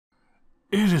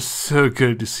It is so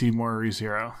good to see more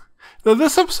ReZero. Though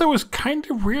this episode was kind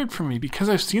of weird for me because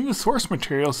I've seen the source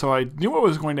material, so I knew what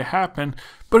was going to happen,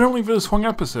 but only for this one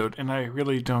episode, and I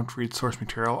really don't read source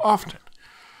material often.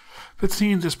 But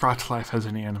seeing this brought to life as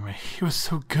an anime, it was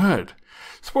so good.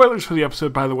 Spoilers for the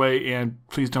episode, by the way, and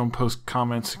please don't post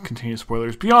comments containing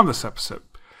spoilers beyond this episode.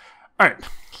 Alright,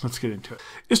 let's get into it.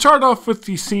 It started off with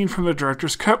the scene from the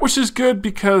director's cut, which is good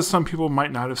because some people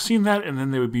might not have seen that, and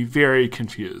then they would be very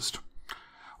confused.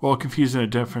 Well, confused in a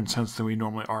different sense than we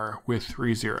normally are with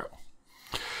ReZero.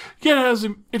 Yet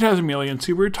it has Emilia and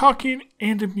Subaru talking,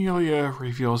 and Emilia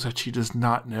reveals that she does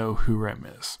not know who Rem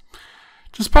is.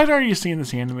 Despite already seeing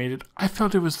this animated, I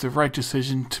felt it was the right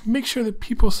decision to make sure that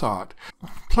people saw it.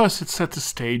 Plus, it set the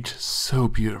stage so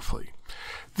beautifully.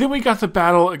 Then we got the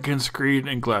battle against greed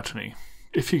and gluttony,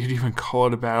 if you could even call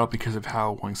it a battle because of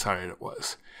how one-sided it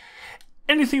was.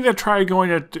 Anything that tried going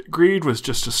at greed was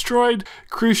just destroyed.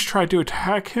 Crusch tried to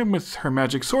attack him with her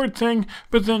magic sword thing,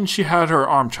 but then she had her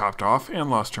arm chopped off and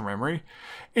lost her memory.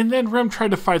 And then Rem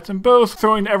tried to fight them both,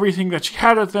 throwing everything that she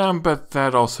had at them, but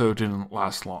that also didn't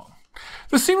last long.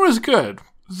 The scene was good,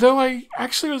 though I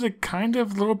actually was a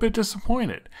little bit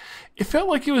disappointed. It felt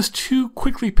like it was too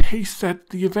quickly paced that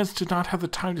the events did not have the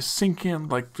time to sink in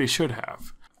like they should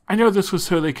have. I know this was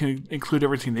so they could include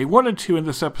everything they wanted to in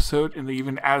this episode, and they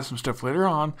even added some stuff later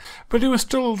on, but it was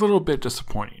still a little bit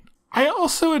disappointing. I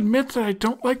also admit that I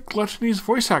don't like Gluttony's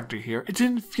voice actor here. It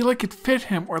didn't feel like it fit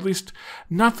him, or at least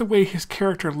not the way his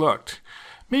character looked.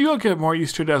 Maybe I'll get more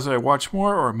used to it as I watch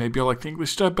more, or maybe I'll like the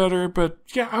English dub better, but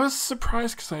yeah, I was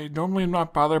surprised because I normally am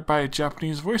not bothered by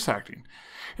Japanese voice acting.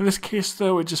 In this case,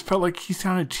 though, it just felt like he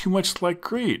sounded too much like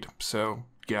Greed, so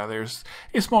yeah, there's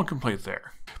a small complaint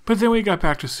there. But then we got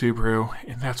back to Subaru,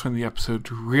 and that's when the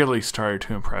episode really started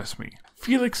to impress me.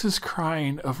 Felix's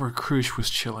crying over Crusch was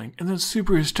chilling, and then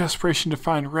Subaru's desperation to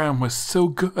find Rem was so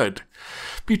good.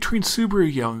 Between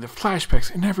Subaru yelling, the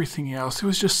flashbacks, and everything else, it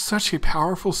was just such a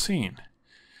powerful scene.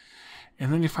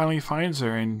 And then he finally finds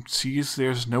her and sees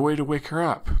there's no way to wake her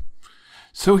up.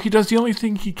 So he does the only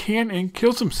thing he can and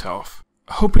kills himself,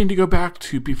 hoping to go back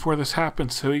to before this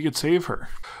happens so he could save her.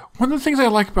 One of the things I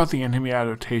like about the anime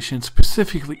adaptation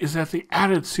specifically is that they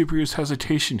added Subaru's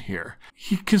hesitation here.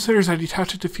 He considers that he'd have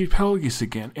to defeat Petal Geese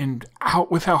again, and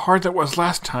with how hard that was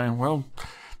last time, well,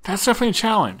 that's definitely a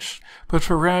challenge. But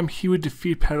for Rem, he would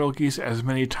defeat Petal Geese as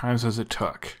many times as it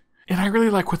took. And I really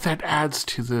like what that adds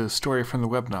to the story from the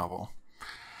web novel.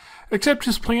 Except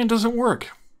his plan doesn't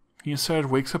work. He instead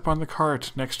wakes up on the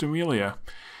cart next to Emilia,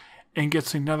 and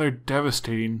gets another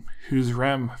devastating "Who's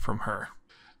Rem?" from her.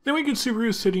 Then we get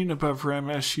Subaru sitting above Rem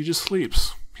as she just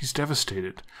sleeps. He's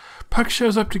devastated. Puck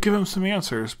shows up to give him some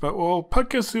answers, but while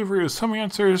Puck gives Subaru some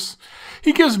answers,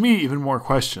 he gives me even more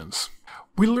questions.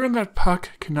 We learn that Puck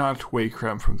cannot wake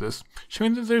Rem from this,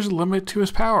 showing that there's a limit to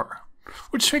his power.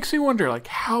 Which makes me wonder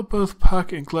how both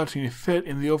Puck and Gluttony fit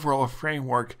in the overall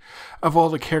framework of all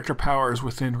the character powers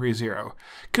within ReZero.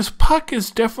 Because Puck is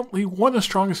definitely one of the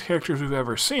strongest characters we've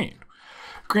ever seen.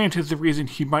 Granted, the reason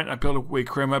he might not be able to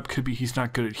wake Rem up could be he's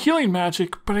not good at healing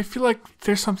magic, but I feel like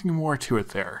there's something more to it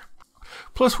there.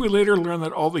 Plus, we later learn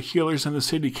that all the healers in the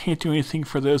city can't do anything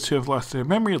for those who have lost their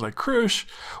memory like Crusch,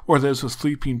 or those with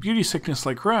sleeping beauty sickness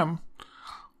like Rem.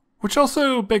 Which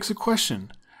also begs the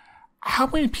question, how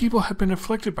many people have been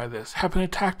afflicted by this, have been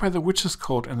attacked by the witches'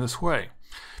 cult in this way?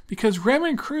 Because Rem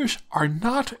and Crusch are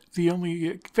not the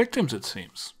only victims, it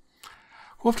seems.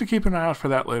 We'll have to keep an eye out for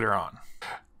that later on.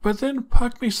 But then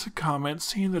Puck makes a comment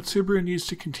saying that Subaru needs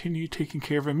to continue taking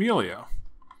care of Emilia.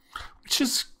 Which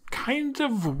is kind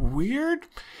of weird.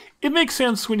 It makes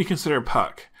sense when you consider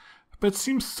Puck, but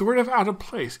seems sort of out of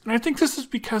place. And I think this is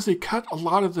because they cut a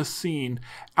lot of the scene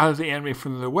out of the anime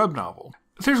from the web novel.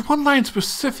 There's one line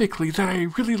specifically that I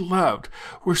really loved,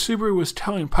 where Subaru was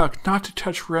telling Puck not to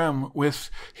touch Rem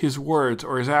with his words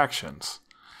or his actions.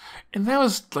 And that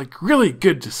was really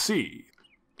good to see.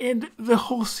 And the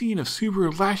whole scene of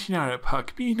Subaru lashing out at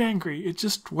Puck, being angry, it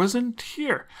just wasn't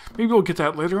here. Maybe we'll get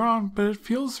that later on, but it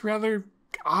feels rather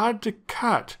odd to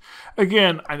cut.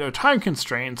 Again, I know time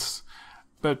constraints,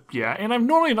 but yeah, and I'm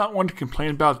normally not one to complain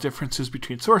about differences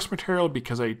between source material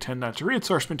because I tend not to read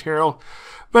source material,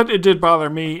 but it did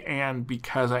bother me, and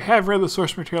because I have read the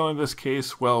source material in this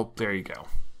case, well, there you go.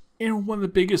 And one of the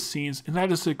biggest scenes, and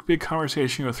that is a big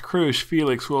conversation with Crusch,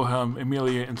 Felix, Wilhelm,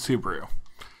 Emilia, and Subaru.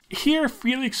 Here,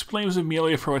 Felix blames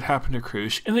Emilia for what happened to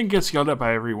Crusch, and then gets yelled at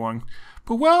by everyone.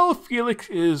 But while Felix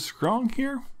is wrong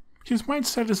here, his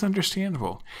mindset is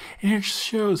understandable, and it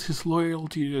shows his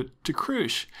loyalty to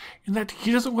Crusch, and that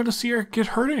he doesn't want to see her get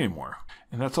hurt anymore.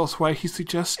 And that's also why he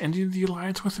suggests ending the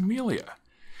alliance with Emilia.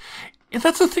 And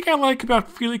that's the thing I like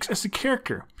about Felix as a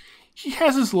character. He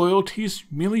has his loyalties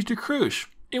merely to Crusch.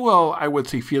 And well, I would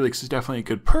say Felix is definitely a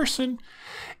good person.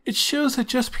 It shows that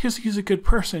just because he's a good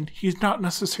person, he's not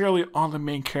necessarily on the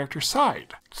main character's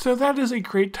side. So that is a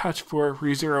great touch for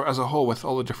ReZero as a whole with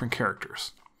all the different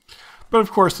characters. But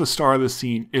of course, the star of the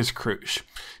scene is Crusch,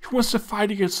 who wants to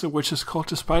fight against the witch's cult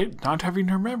despite not having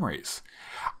her memories.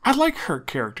 I like her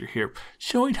character here,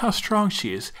 showing how strong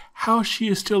she is, how she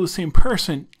is still the same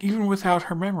person even without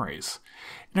her memories.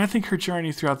 And I think her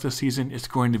journey throughout the season is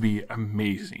going to be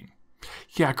amazing.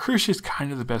 Yeah, Crusch is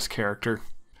kind of the best character.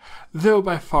 Though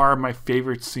by far my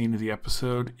favorite scene of the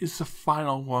episode is the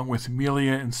final one with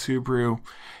Emilia and Subaru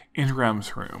in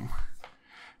Rem's room.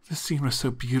 This scene was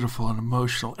so beautiful and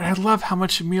emotional, and I love how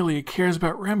much Emilia cares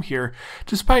about Rem here,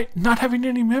 despite not having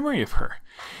any memory of her.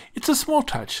 It's a small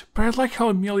touch, but I like how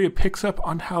Emilia picks up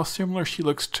on how similar she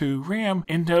looks to Rem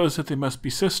and knows that they must be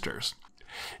sisters.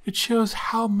 It shows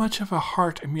how much of a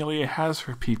heart Emilia has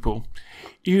for people,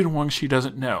 even ones she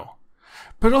doesn't know.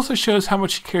 But it also shows how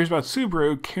much she cares about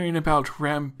Subaru, caring about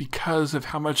Rem because of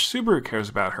how much Subaru cares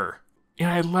about her. And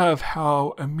I love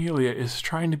how Emilia is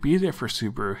trying to be there for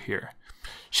Subaru here.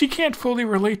 She can't fully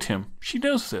relate to him. She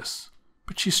knows this.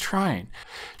 But she's trying.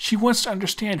 She wants to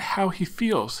understand how he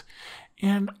feels.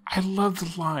 And I love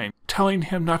the line, telling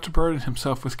him not to burden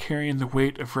himself with carrying the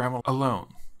weight of Rem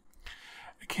alone.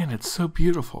 Again, it's so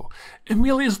beautiful.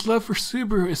 Emilia's love for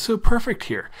Subaru is so perfect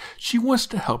here. She wants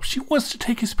to help. She wants to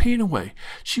take his pain away.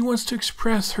 She wants to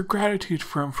express her gratitude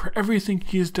for him for everything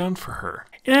he has done for her.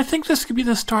 And I think this could be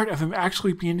the start of them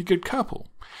actually being a good couple.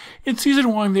 In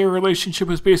season 1, their relationship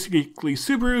was basically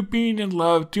Subaru being in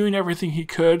love, doing everything he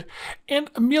could, and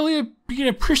Emilia being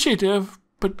appreciative,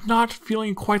 but not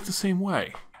feeling quite the same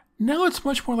way. Now it's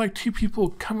much more like two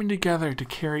people coming together to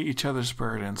carry each other's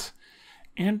burdens.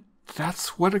 And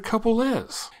that's what a couple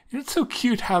is. And it's so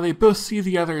cute how they both see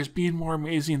the other as being more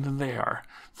amazing than they are,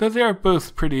 though they are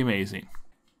both pretty amazing.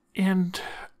 And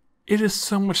it is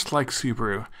so much like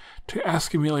Subaru to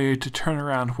ask Emilia to turn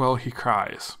around while he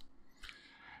cries.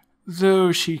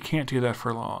 Though she can't do that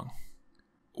for long.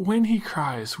 When he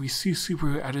cries, we see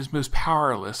Subaru at his most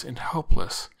powerless and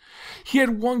helpless. He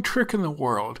had one trick in the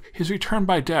world, his return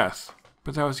by death,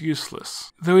 but that was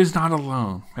useless. Though he's not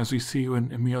alone, as we see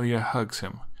when Emilia hugs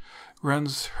him,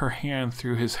 runs her hand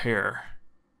through his hair.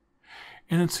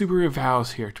 And then Subaru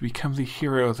vows here to become the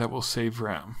hero that will save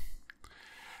Rem.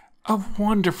 A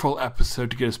wonderful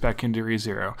episode to get us back into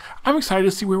ReZero. I'm excited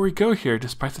to see where we go here,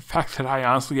 despite the fact that I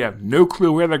honestly have no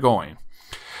clue where they're going.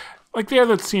 Like they have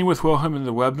that scene with Wilhelm in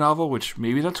the web novel, which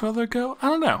maybe that's where they'll go? I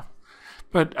don't know.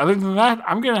 But other than that,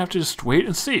 I'm going to have to just wait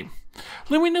and see.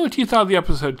 Let me know what you thought of the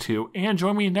episode too, and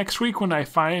join me next week when I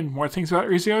find more things about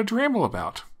ReZero to ramble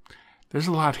about. There's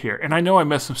a lot here, and I know I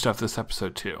missed some stuff this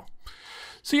episode too.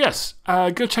 So yes,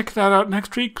 go check that out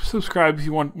next week. Subscribe if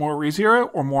you want more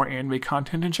ReZero or more anime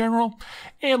content in general.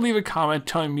 And leave a comment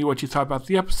telling me what you thought about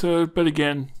the episode. But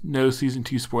again, no Season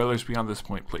 2 spoilers beyond this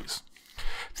point, please.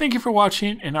 Thank you for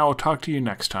watching, and I will talk to you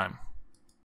next time.